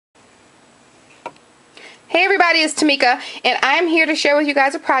Hey everybody, it's Tamika, and I'm here to share with you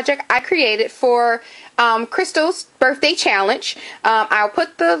guys a project I created for Crystal's birthday challenge. I'll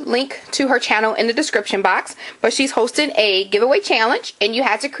put the link to her channel in the description box, but she's hosting a giveaway challenge, and you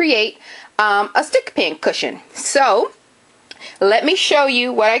had to create a stick pin cushion. So, let me show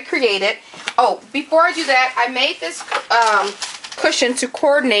you what I created. Oh, before I do that, I made this cushion to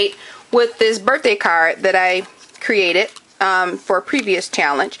coordinate with this birthday card that I created for a previous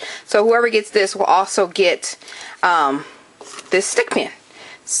challenge. So whoever gets this will also get this stick pin.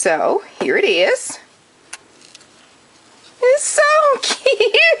 So here it is. It's so cute.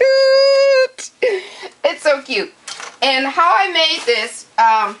 It's so cute. And how I made this,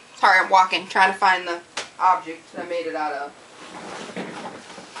 sorry, I'm walking trying to find the object that I made it out of.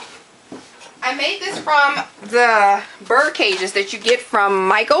 I made this from the bird cages that you get from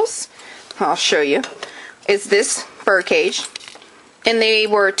Michael's. I'll show you. It's this bird cage, and they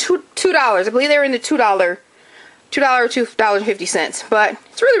were $2. I believe they were in the $2 or $2.50, but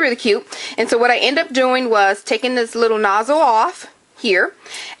it's really cute. And so what I ended up doing was taking this little nozzle off here,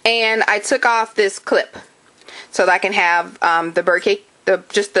 and I took off this clip so that I can have the bird cage,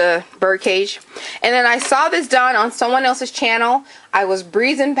 just the bird cage. And then I saw this done on someone else's channel. I was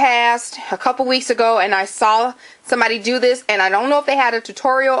breezing past a couple weeks ago, and I saw somebody do this, and I don't know if they had a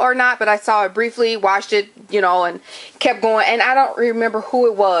tutorial or not, but I saw it briefly, watched it, you know, and kept going, and I don't remember who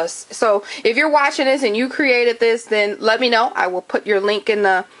it was. So if you're watching this and you created this, then let me know. I will put your link in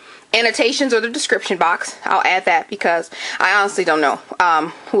the annotations or the description box. I'll add that because I honestly don't know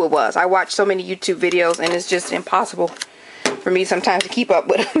who it was. I watch so many YouTube videos, and it's just impossible for me sometimes to keep up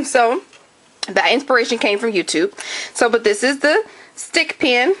with them. So the inspiration came from YouTube. So, but this is the stick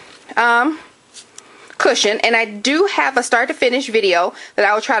pin cushion, and I do have a start to finish video that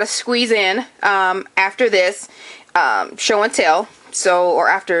I will try to squeeze in after this show and tell. So, or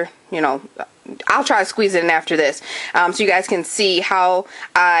after, you know, I'll try to squeeze it in after this, so you guys can see how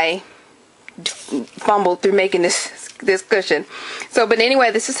I fumbled through making this cushion. So, but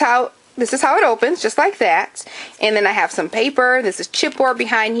anyway, this is how it opens, just like that. And then I have some paper. This is chipboard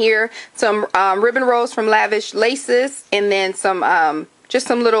behind here. Some ribbon rolls from Lavish Laces, and then some just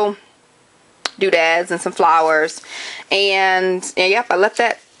some little doodads and some flowers. And yep, I left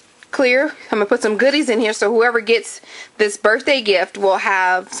that clear. I'm gonna put some goodies in here, so whoever gets this birthday gift will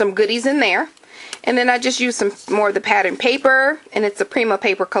have some goodies in there. And then I just used some more of the pattern paper, and it's a Prima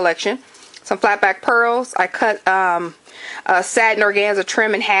paper collection. Some flat back pearls. I cut satin organza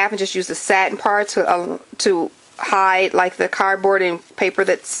trim in half and just use the satin part to hide like the cardboard and paper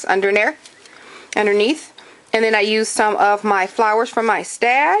that's underneath. And then I used some of my flowers from my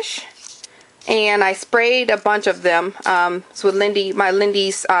stash, and I sprayed a bunch of them. So with my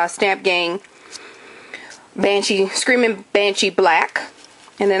Lindy's Stamp Gang Banshee, Screaming Banshee Black.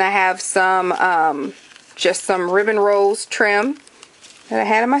 And then I have some just some ribbon rose trim that I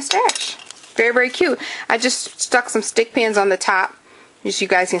had in my stash. Very cute. I just stuck some stick pins on the top, just so you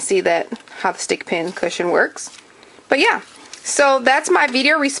guys can see that how the stick pin cushion works. But yeah, so that's my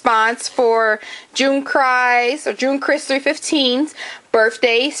video response for June Cry's or June Chris 315's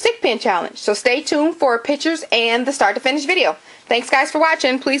birthday stick pin challenge. So stay tuned for pictures and the start to finish video. Thanks guys for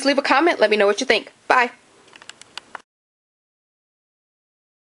watching. Please leave a comment. Let me know what you think. Bye.